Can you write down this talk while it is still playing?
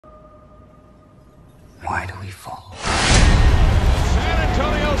we fall. San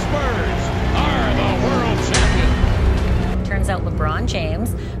Antonio Spurs are the world champion. Turns out LeBron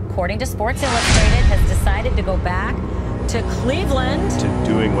James, according to Sports Illustrated, has decided to go back to Cleveland. To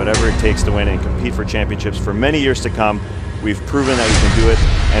doing whatever it takes to win and compete for championships for many years to come. We've proven that we can do it,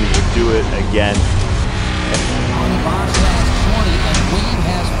 and we'll do it again. Lonnie Bosch has 20, and Wade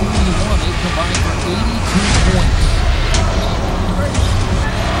has 41. They combined for 82 points.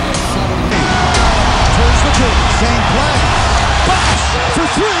 Turns the two, same play. Bosch for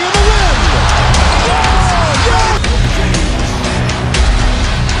three in the win.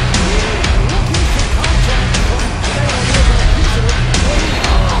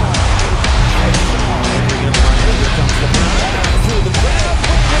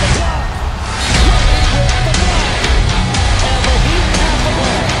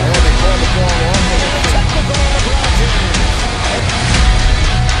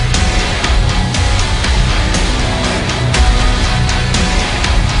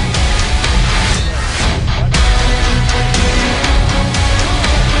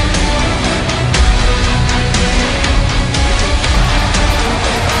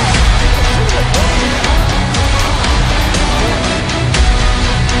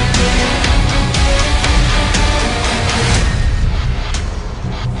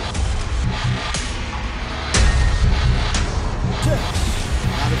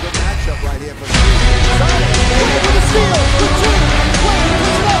 Not a good matchup right here for the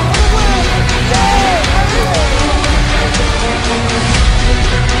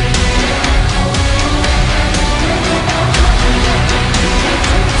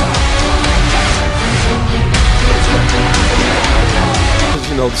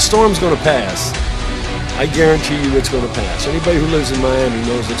You know, the storm's going to pass. I guarantee you it's going to pass. Anybody who lives in Miami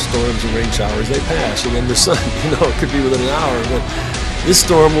knows that storms and rain showers, they pass. And then the sun, you know, it could be within an hour. But this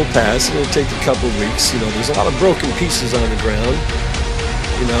storm will pass, and it'll take a couple of weeks. You know, there's a lot of broken pieces on the ground,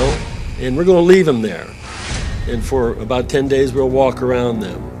 you know, and we're going to leave them there. And for about 10 days, we'll walk around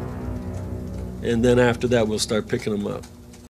them. And then after that, we'll start picking them up.